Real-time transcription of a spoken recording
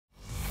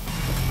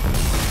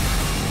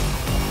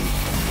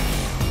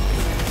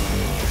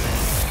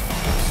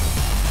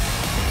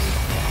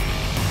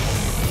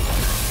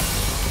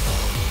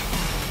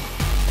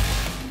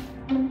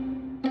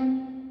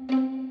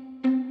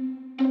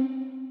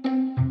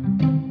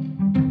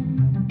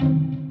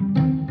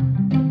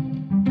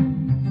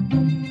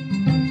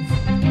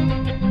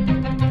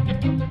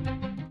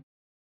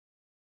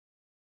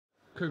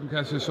Coogan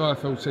Cassius,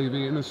 IFL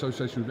TV, in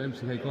association with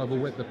MCK Global.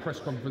 We're at the press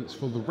conference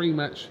for the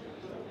rematch,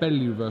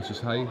 Bellew versus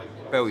Haye.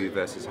 Bellew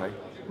versus Haye.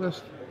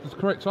 That's the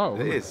correct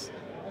title. It is.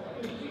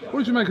 What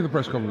did you make of the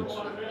press conference?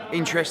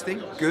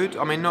 Interesting, good.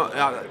 I mean,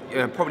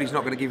 probably he's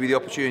not going to give you the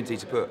opportunity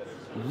to put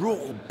raw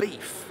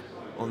beef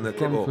on the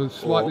clip.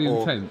 Slightly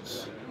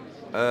intense.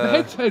 The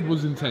head-to-head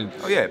was intense.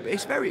 Oh yeah, but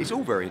it's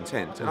all very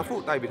intense. And I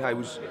thought David Haye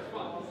was.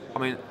 I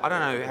mean, I don't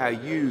know how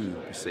you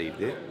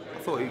perceived it. I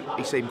thought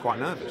he seemed quite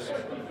nervous.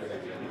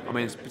 I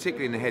mean,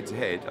 particularly in the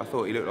head-to-head, I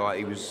thought he looked like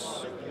he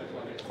was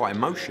quite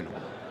emotional,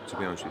 to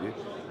be honest with you.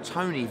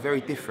 Tony, very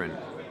different,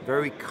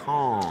 very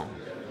calm,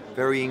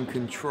 very in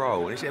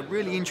control. And it's a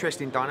really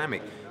interesting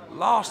dynamic.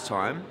 Last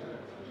time,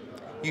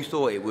 you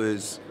thought it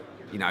was,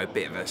 you know, a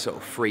bit of a sort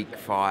of freak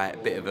fight, a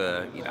bit of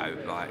a, you know,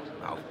 like,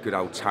 oh, good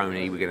old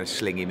Tony, we're going to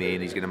sling him in,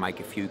 he's going to make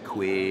a few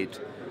quid.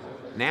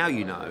 Now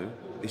you know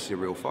this is a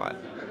real fight.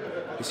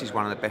 This is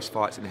one of the best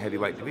fights in the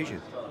heavyweight division.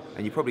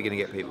 And you're probably going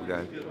to get people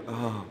go,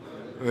 oh,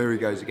 there he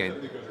goes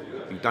again.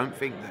 You don't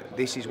think that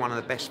this is one of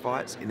the best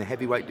fights in the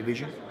heavyweight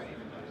division?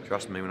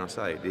 Trust me when I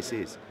say this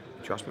is.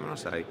 Trust me when I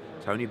say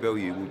Tony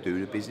Bellew will do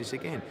the business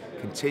again.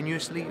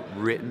 Continuously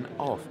written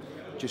off.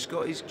 Just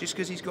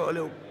because he's got a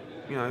little,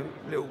 you know,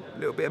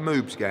 little bit of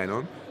moves going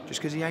on.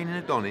 Just because he ain't an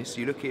Adonis,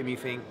 you look at him, you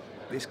think,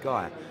 this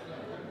guy,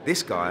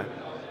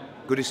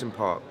 Goodison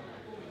Park,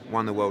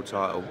 won the world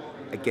title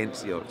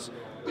against the odds.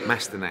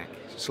 Masternak,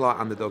 slight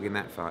underdog in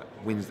that fight,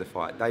 wins the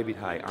fight. David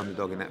Haye,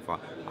 underdog in that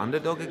fight.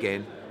 Underdog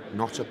again,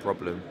 not a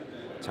problem.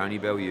 Tony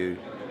Bellew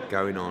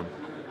going on.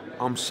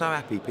 I'm so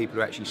happy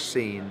people are actually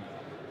seeing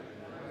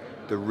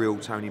the real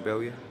Tony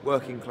Bellew,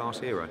 working class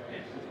hero.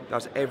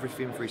 Does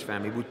everything for his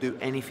family, would do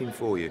anything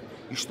for you.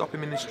 You stop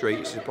him in the street,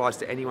 it applies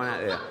to anyone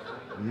out there.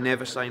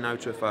 Never say no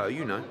to a photo,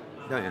 you know,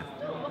 don't you?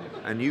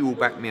 And you will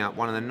back me up,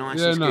 one of the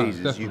nicest geezers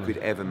definitely. you could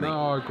ever meet.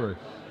 No, I agree.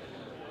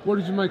 What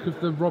did you make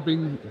of the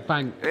robbing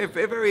bank? A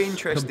very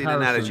interesting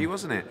analogy,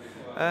 wasn't it?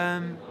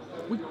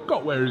 We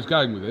got where he was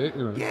going with it,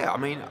 you know. Yeah, I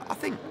mean, I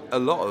think a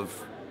lot of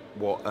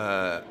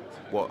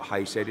what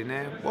Haye said in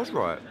there was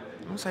right. I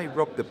wouldn't say he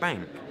robbed the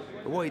bank,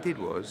 but what he did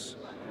was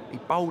he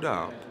bowled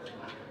up,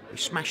 he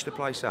smashed the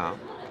place up,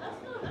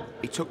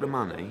 he took the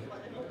money,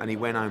 and he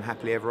went home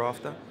happily ever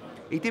after.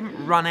 He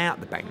didn't run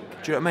out the bank.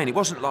 Do you know what I mean? It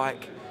wasn't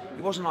like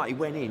he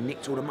went in,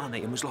 nicked all the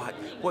money, and was like.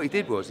 What he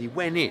did was he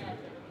went in.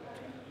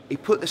 He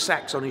put the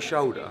sacks on his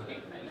shoulder,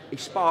 he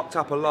sparked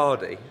up a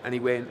lardy, and he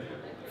went,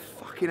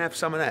 fucking have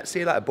some of that. See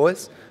you later,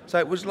 boys. So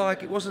it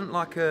wasn't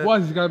like a... Why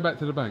is he going back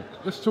to the bank?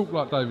 Let's talk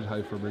like David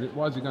Haye for a minute.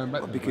 Why is he going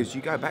back to the bank? Because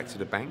you go back to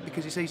the bank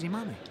because it's easy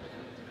money.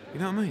 You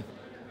know what I mean?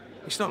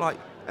 It's not like...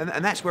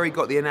 And that's where he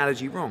got the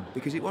analogy wrong,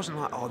 because it wasn't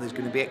like, oh, there's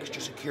going to be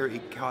extra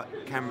security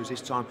cameras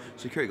this time.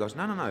 Security guys,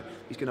 no.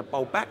 He's going to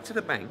bowl back to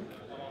the bank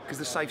because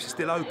the safes are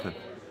still open.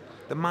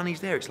 The money's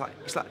there. It's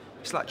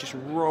like just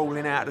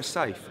rolling out of the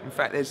safe. In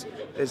fact,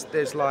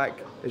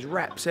 there's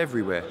wraps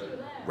everywhere,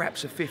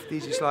 wraps of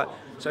 50s. It's like,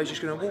 so he's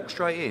just going to walk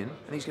straight in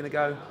and he's going to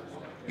go,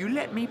 you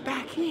let me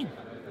back in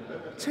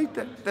to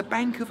the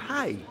Bank of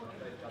Haye,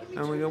 and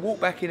we're going to walk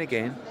back in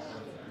again.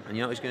 And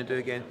you know what he's going to do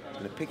again? He's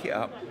going to pick it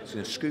up. He's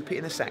going to scoop it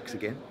in the sacks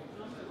again.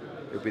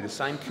 It'll be the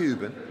same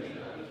Cuban,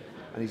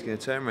 and he's going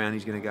to turn around.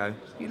 He's going to go,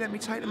 you let me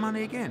take the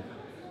money again,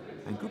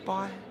 and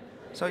goodbye.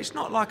 So it's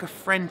not like a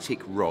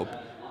frantic rob.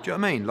 Do you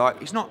know what I mean? Like,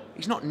 he's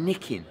not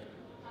nicking. Do you know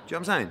what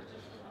I'm saying?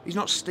 He's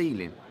not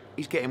stealing.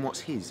 He's getting what's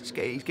his.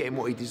 He's getting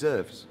what he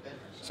deserves.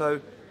 So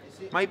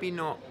maybe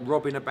not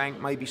robbing a bank,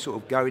 maybe sort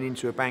of going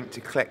into a bank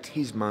to collect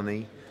his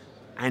money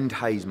and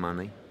Haye's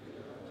money.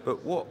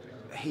 But what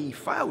he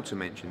failed to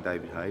mention,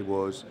 David Haye,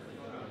 was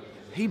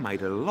he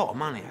made a lot of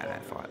money out of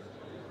that fight.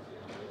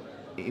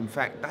 In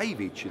fact,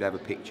 David should have a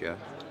picture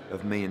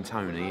of me and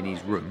Tony in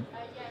his room,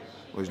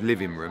 or his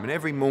living room, and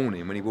every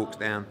morning when he walks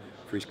down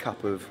for his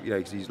cup of, you know,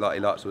 because he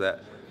likes all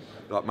that,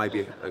 like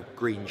maybe a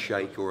green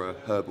shake or a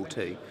herbal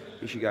tea,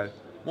 he should go,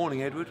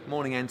 morning Edward,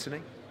 morning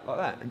Anthony, like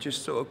that, and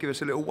just sort of give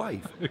us a little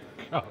wave.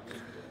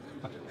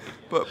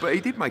 But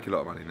he did make a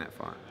lot of money in that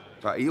fight.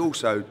 But he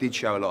also did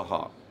show a lot of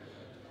heart.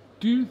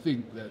 Do you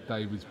think that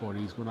David's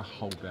body is going to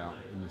hold out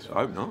in this fight? I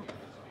hope not.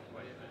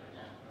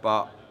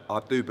 But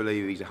I do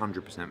believe he's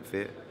 100%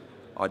 fit.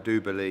 I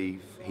do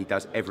believe he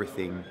does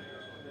everything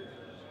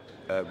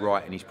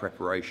right in his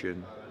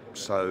preparation,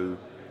 so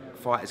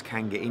fighters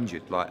can get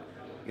injured. Like,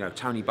 you know,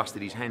 Tony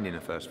busted his hand in the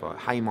first fight.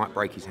 Haye might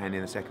break his hand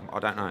in the second. I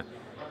don't know.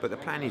 But the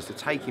plan is to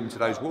take him to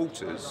those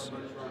waters.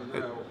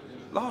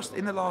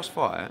 In the last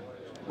fight,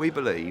 we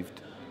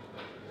believed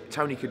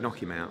Tony could knock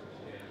him out.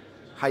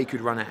 Haye could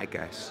run out of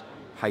gas.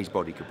 Haye's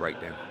body could break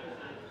down.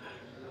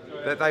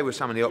 They were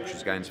some of the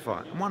options going to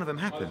fight, and one of them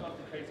happened.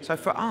 So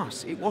for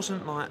us, it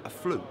wasn't like a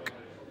fluke.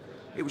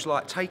 It was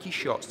like, take his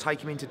shots, take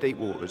him into deep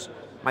waters,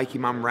 make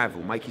him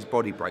unravel, make his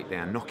body break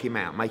down, knock him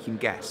out, make him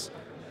gas.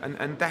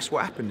 And that's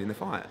what happened in the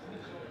fight.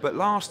 But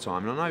last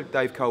time, and I know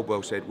Dave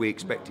Coldwell said we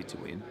expected to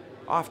win,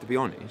 I have to be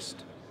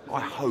honest,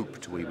 I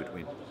hoped we would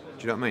win. Do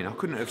you know what I mean? I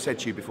couldn't have said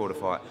to you before the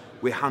fight,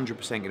 we're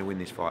 100% going to win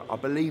this fight. I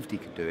believed he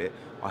could do it.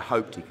 I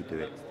hoped he could do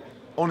it.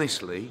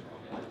 Honestly,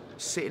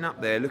 sitting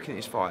up there looking at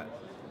this fight,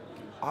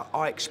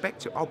 I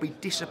expect it. I'll be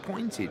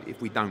disappointed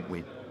if we don't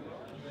win.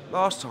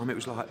 Last time it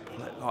was like,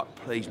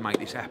 please make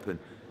this happen.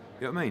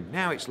 You know what I mean?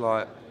 Now it's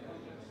like,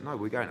 no,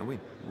 we're going to win.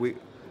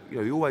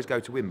 You always go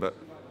to win, but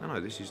no,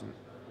 this isn't.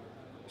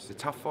 It's a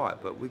tough fight,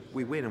 but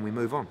we win and we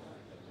move on.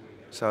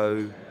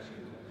 So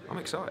I'm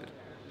excited.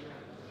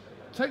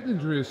 Take the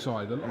injury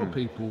aside, a lot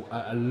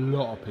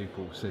of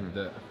people said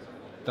that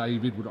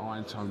David would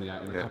iron Tony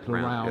out in a couple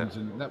of rounds,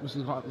 and that was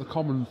like the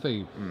common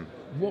theme.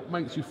 What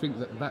makes you think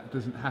that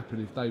doesn't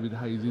happen if David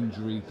Haye's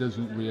injury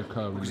doesn't reoccur in the second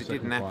fight? Because it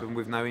didn't happen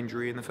with no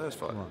injury in the first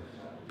fight. Right.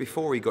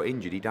 Before he got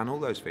injured, he'd done all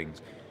those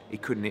things. He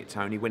couldn't hit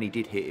Tony. When he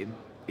did hit him,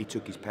 he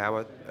took his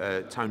power.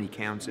 Tony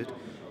countered.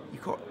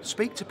 You've got to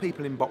speak to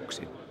people in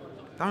boxing.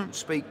 Don't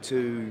speak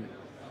to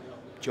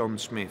John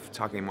Smith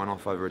tugging one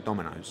off over a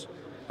Domino's.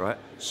 Right?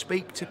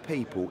 Speak to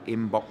people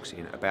in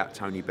boxing about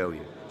Tony Bellew.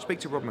 Speak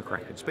to Rob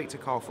McCracken. Speak to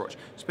Carl Froch.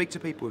 Speak to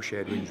people who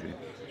shared injury.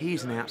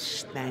 He's an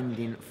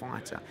outstanding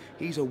fighter.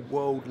 He's a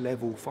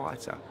world-level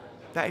fighter.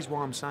 That is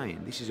why I'm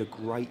saying this is a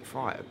great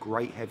fight, a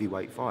great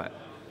heavyweight fight.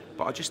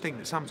 But I just think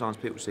that sometimes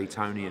people see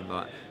Tony and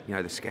the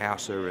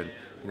Scouser,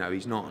 and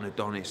he's not an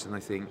Adonis, and they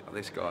think, oh,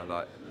 this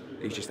guy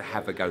he's just a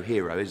have-a-go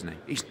hero, isn't he?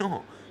 He's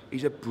not.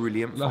 He's a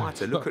brilliant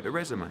fighter. Look at the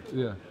resume.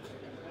 Yeah.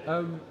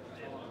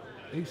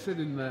 He said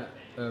in that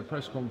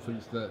press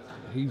conference that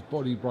his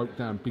body broke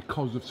down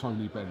because of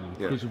Tony Bellew,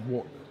 because of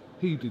what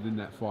he did in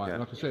that fight.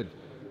 Like I said,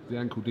 the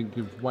ankle didn't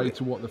give way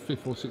to what, the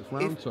 5th or 6th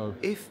round.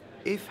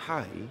 If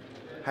Haye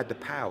had the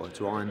power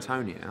to iron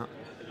Tony out,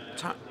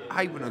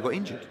 Haye wouldn't have got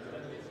injured.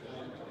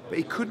 But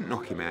he couldn't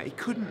knock him out. He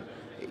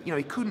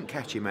couldn't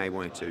catch him how he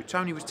wanted to.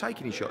 Tony was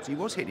taking his shots. He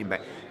was hitting him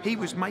back. He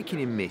was making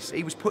him miss.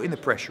 He was putting the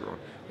pressure on.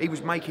 He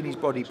was making his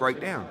body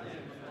break down.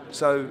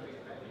 So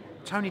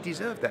Tony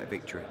deserved that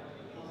victory.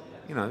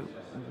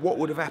 What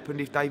would have happened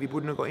if David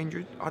wouldn't have got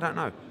injured? I don't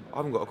know. I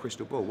haven't got a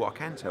crystal ball. What I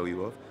can tell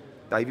you of,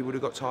 David would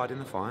have got tired in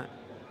the fight,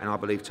 and I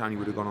believe Tony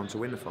would have gone on to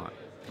win the fight.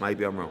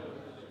 Maybe I'm wrong.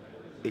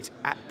 It's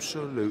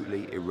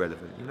absolutely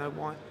irrelevant. You know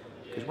why?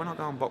 Because when I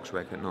go on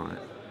BoxRec at night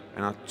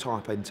and I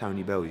type in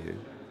Tony Bellew,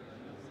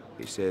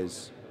 it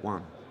says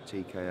 1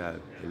 TKO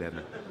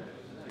 11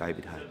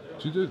 David Haye.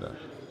 Do you do that?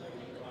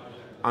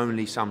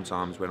 Only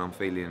sometimes when I'm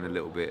feeling a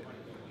little bit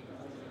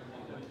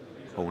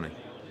horny.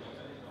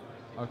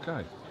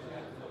 Okay.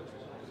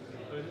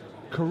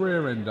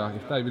 Career ender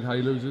if David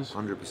Haye loses?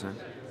 100%.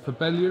 For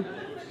Bellew? Do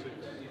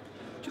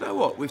you know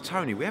what? With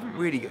Tony, we haven't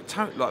really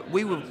got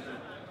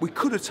we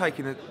could have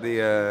taken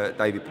the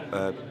David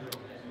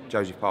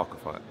Joseph Parker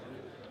fight.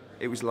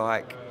 It was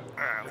like,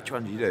 which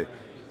one do you do?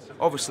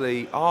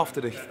 Obviously,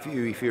 after the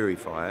Fury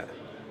fight,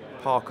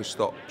 Parker's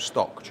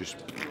stock just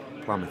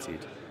plummeted,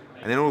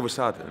 and then all of a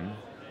sudden,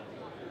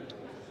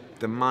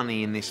 the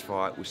money in this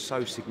fight was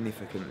so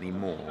significantly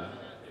more.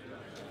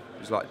 It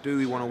was like, do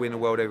we want to win a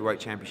World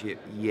Heavyweight Championship?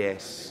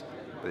 Yes.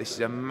 But this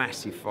is a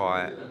massive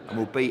fight, and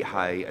we'll beat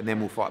Haye, and then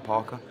we'll fight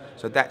Parker.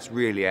 So that's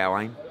really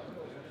our aim,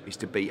 is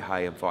to beat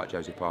Haye and fight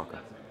Joseph Parker.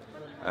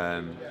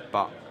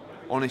 But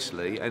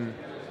honestly, and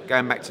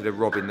going back to the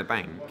robbing the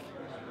bank,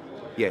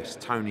 yes,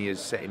 Tony has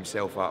set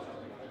himself up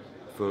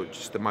for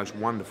just the most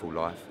wonderful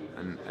life,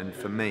 and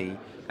for me,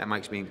 that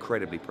makes me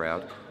incredibly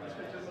proud.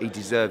 He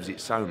deserves it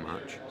so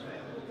much,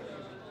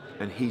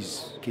 and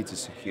his kids are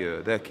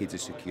secure, their kids are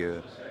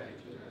secure.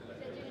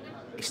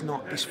 It's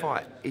not, this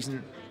fight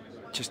isn't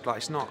just like,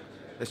 it's not,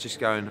 let's just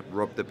go and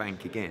rob the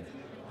bank again.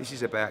 This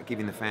is about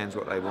giving the fans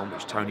what they want,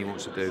 which Tony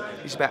wants to do.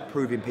 It's about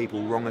proving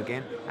people wrong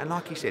again. And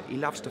like he said, he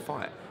loves to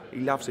fight. He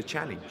loves a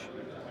challenge.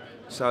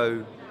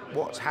 So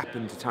what's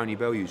happened to Tony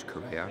Bellew's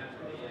career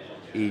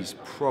is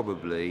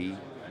probably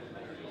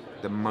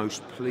the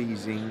most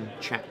pleasing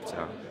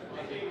chapter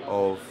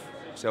of,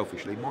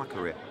 selfishly, my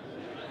career.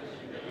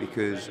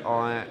 Because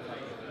I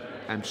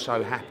am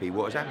so happy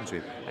what has happened to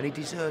him. And he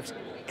deserves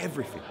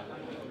everything.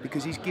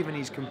 Because he's given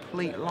his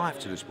complete life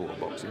to the sport of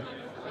boxing.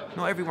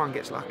 Not everyone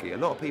gets lucky. A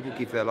lot of people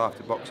give their life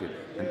to boxing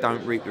and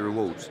don't reap the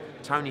rewards.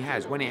 Tony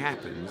has. When it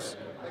happens,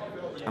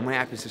 and when it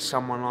happens to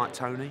someone like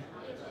Tony,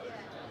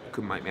 it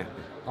couldn't make me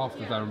happy. After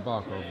Darren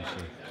Barker,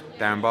 obviously.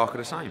 Darren Barker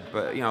the same.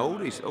 But all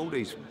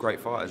these great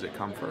fighters that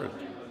come through,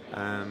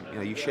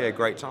 you share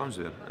great times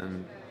with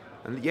them.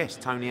 And yes,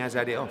 Tony has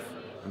had it off.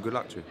 And good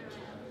luck to him.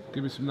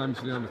 Give me some names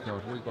for the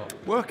undercard. What you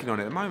got? Working on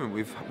it at the moment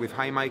with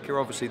Haymaker.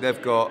 Obviously,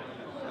 they've got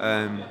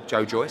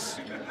Joe Joyce.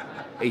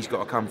 He's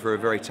got to come for a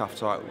very tough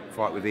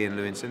fight with Ian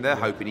Lewinson. They're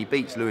hoping he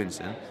beats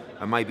Lewinson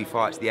and maybe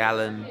fights the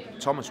Alan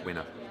Thomas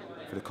winner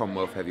for the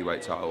Commonwealth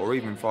heavyweight title, or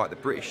even fight the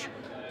British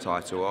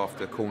title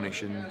after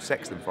Cornish and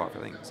Sexton fight.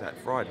 I think it's that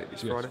Friday.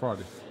 It's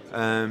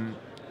Friday.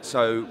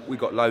 So we've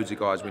got loads of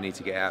guys we need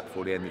to get out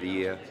before the end of the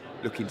year.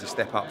 Looking to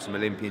step up some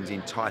Olympians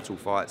in title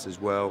fights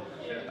as well.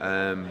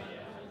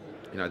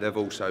 They've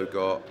also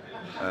got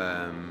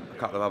a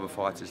couple of other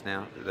fighters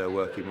now that they're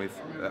working with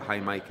at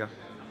Haymaker.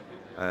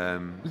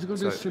 Is it going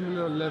to be a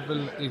similar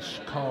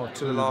level-ish card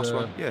to the last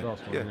one? Yeah,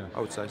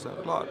 I would say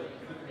so. Like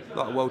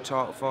a world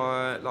title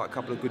fight, like a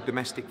couple of good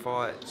domestic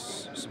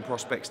fights, some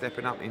prospects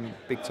stepping up in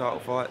big title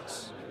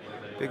fights.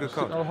 Be a good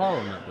Stick card. O'Hara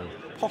on that bill.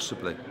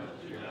 Possibly.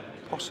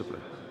 Possibly.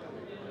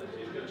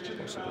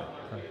 Possibly.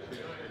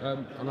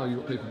 I know you've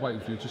got people waiting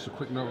for you. Just a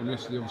quick note on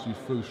yesterday. Obviously, you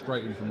flew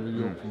straight in from New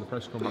York from the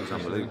press That conference.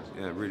 was unbelievable.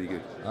 Yeah, really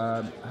good.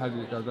 How did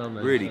it go down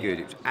there? Really good.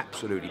 It was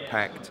absolutely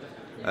packed.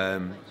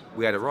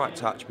 We had a right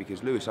touch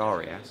because Luis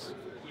Arias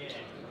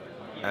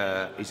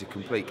is a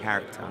complete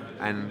character,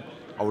 and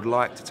I would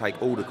like to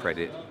take all the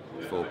credit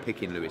for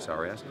picking Luis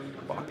Arias,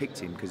 but I picked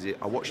him because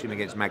I watched him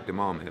against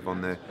Magdamamev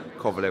on the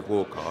Kovalev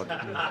war card,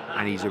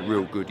 and he's a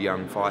real good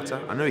young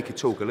fighter. I know he could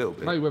talk a little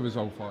bit. Mayweather's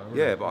old fighter.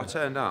 Yeah, but I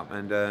turned up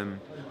and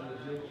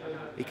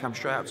he come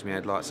straight up to me,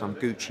 had like some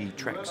Gucci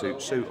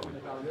tracksuit suit on,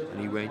 and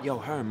he went, "Yo,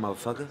 Hearn,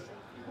 motherfucker."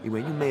 He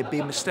went, "You made a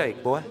big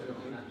mistake, boy."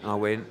 And I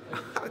went,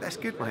 "Oh, that's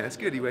good, mate, that's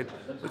good." He went,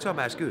 "What are you talking about,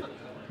 that's good?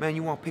 Man,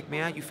 you want to pick me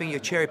out? You think you're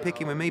cherry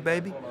picking with me,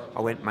 baby?"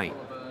 I went, "Mate,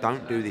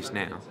 don't do this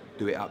now.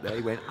 Do it up there."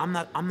 He went, I'm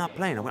not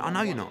playing." I went, "I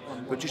know you're not,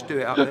 but just do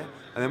it up there."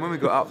 And then when we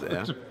got up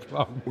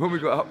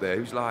there, he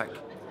was like,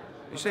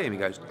 you see him, he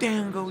goes,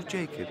 "Down goes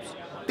Jacobs,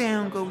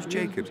 down goes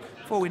Jacobs."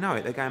 Before we know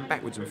it, they're going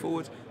backwards and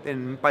forwards.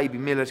 Then Baby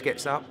Millers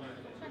gets up,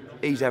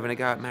 he's having a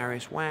go at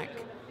Marius Whack,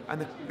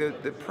 and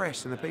the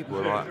press and the people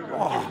are like,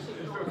 "Oh,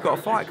 we've got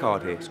a fight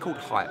card here. It's called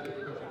hype."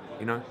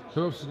 You know?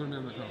 Who else is going to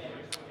be on the card?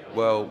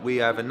 Well, we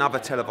have another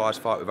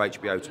televised fight with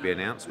HBO to be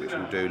announced, which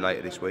we'll do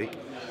later this week.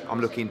 I'm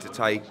looking to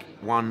take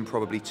one,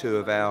 probably two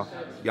of our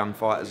young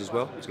fighters as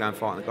well to go and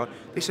fight on the card.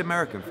 This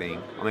American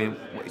thing, I mean,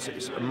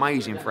 it's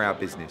amazing for our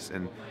business,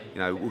 and you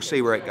know, we'll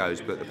see where it goes.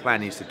 But the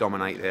plan is to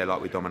dominate there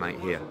like we dominate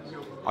here,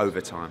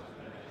 over time.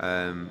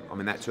 I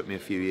mean, that took me a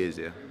few years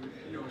here,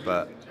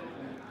 but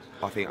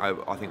I think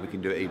we can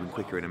do it even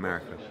quicker in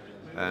America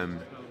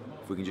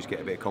if we can just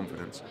get a bit of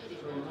confidence.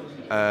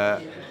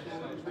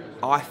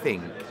 I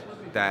think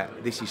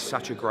that this is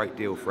such a great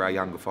deal for our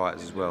younger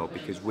fighters as well,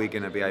 because we're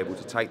going to be able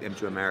to take them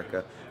to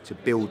America to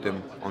build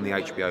them on the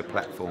HBO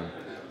platform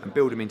and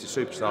build them into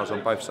superstars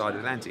on both sides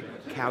of the Atlantic.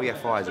 Cal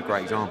Yafai is a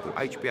great example.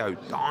 HBO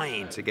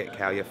dying to get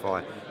Cal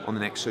Yafai on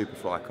the next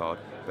Superfly card,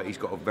 but he's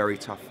got a very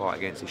tough fight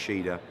against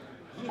Ishida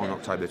on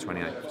October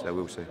 28th, so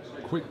we'll see.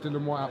 Quick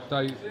Dylan White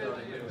update.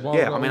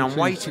 Yeah, I mean, I'm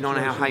waiting on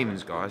our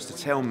Heyman's guys to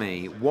tell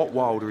me what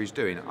Wilder is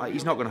doing.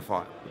 He's not going to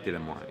fight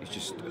Dylan White. He's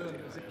just.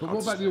 But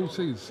what about the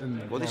Ortiz?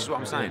 Well, this is what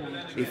I'm saying.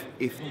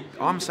 If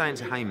I'm saying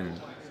to Heyman,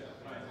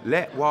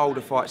 let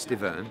Wilder fight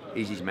Stiverne,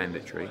 is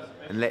mandatory,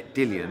 and let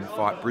Dillian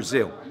fight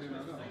Brazil.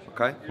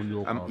 Okay. On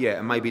your card. Yeah,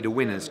 and maybe the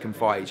winners can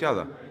fight each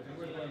other.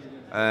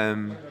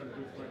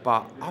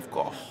 But I've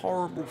got a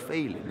horrible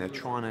feeling they're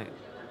trying to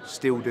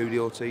still do the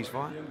Ortiz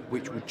fight,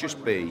 which would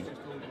just be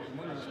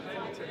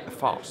a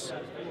farce.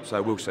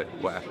 So we'll see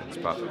what happens.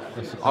 But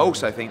I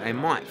also think they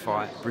might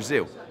fight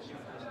Brazil.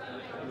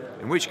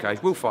 In which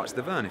case, we'll fight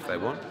Stiverne if they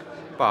want.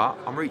 But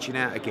I'm reaching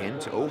out again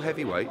to all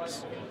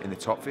heavyweights in the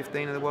top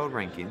 15 of the world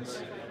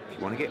rankings. If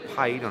you want to get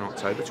paid on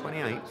October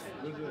 28th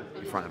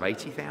in front of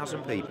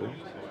 80,000 people,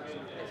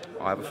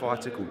 I have a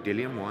fighter called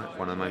Dillian White,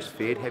 one of the most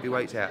feared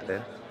heavyweights out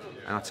there.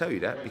 And I tell you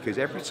that because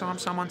every time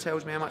someone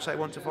tells me how much they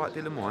want to fight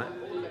Dillian White,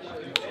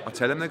 I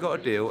tell them they've got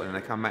a deal, and then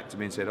they come back to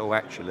me and said, "Oh,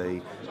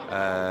 actually,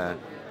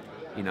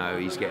 you know,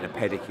 he's getting a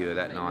pedicure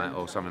that night,"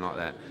 or something like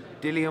that.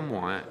 Dillian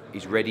White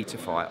is ready to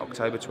fight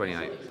October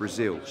 28th.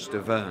 Brazil,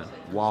 Stiverne,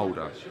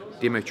 Wilder,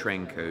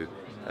 Dimitrenko,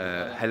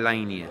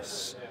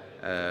 Helenius,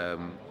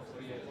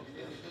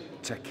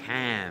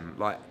 Takam,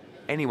 like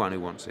anyone who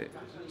wants it.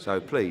 So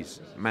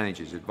please,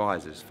 managers,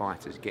 advisors,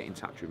 fighters, get in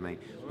touch with me.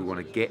 We want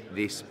to get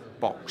this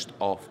boxed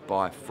off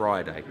by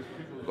Friday.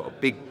 We've got a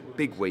big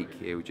week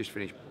here. We just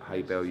finished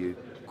Haye Bellew.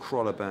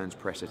 Crawler Burns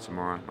presser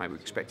tomorrow. Mate, we're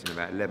expecting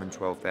about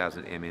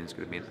 12,000 in. It's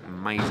going to be an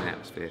amazing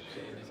atmosphere.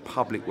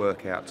 Public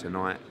workout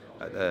tonight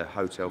at the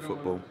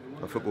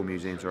Football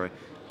Museum, sorry.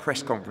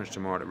 Press conference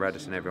tomorrow at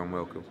Radisson, everyone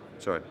welcome.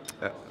 Sorry,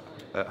 at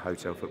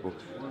Hotel Football.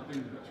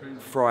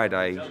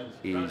 Friday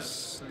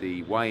is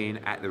the weigh-in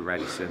at the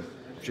Radisson.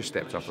 I've just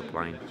stepped off a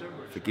plane.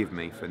 Forgive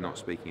me for not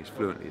speaking as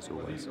fluently as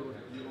always.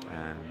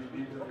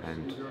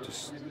 And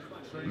just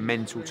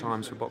mental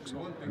times for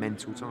boxing.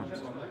 Mental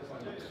times.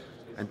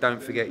 And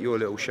don't forget your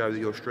little show that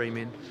you're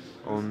streaming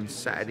on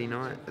Saturday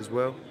night as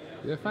well.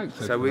 Yeah, thanks.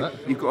 So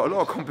you've got a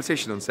lot of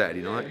competition on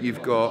Saturday night.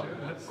 You've got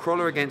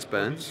Crawler against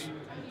Burns.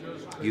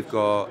 You've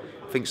got,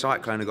 I think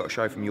Cyclone have got a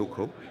show from York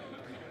Hall.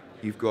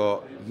 You've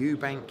got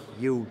Eubank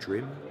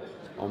Yildirim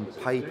on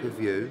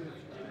pay-per-view.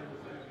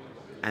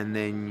 And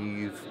then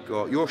you've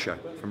got your show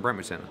from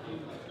Brentwood Centre.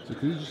 So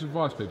can you just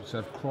advise people to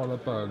have Crawler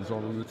Burns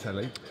on the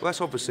telly? Well,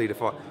 that's obviously the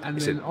fight. And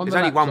Listen, then on there's the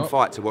only laptop, one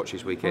fight to watch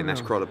this weekend,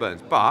 that's Crawler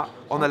Burns. But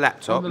on the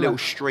laptop, little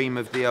stream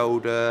of the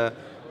old IFL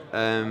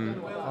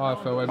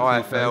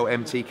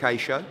MTK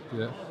show.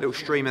 Yeah. Little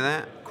stream of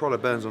that. Crawler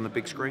Burns on the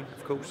big screen,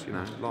 of course, you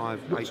know,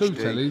 live, Got HD. two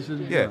tellies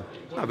and, yeah.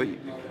 No, but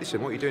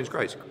listen, what you're doing is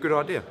great. It's a good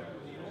idea.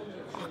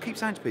 I keep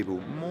saying to people,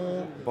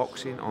 more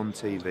boxing on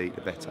TV,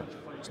 the better.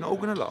 It's not all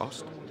going to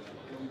last,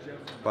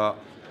 but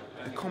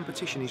the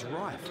competition is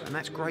rife, and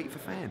that's great for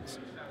fans,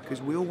 because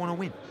we all want to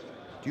win.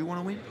 Do you want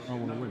to win? I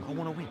want to win. I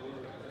want to win.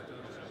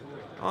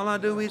 All I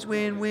do is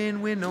win,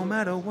 win, win, no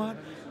matter what.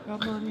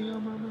 Got money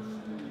on my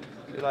mind.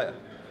 See you later.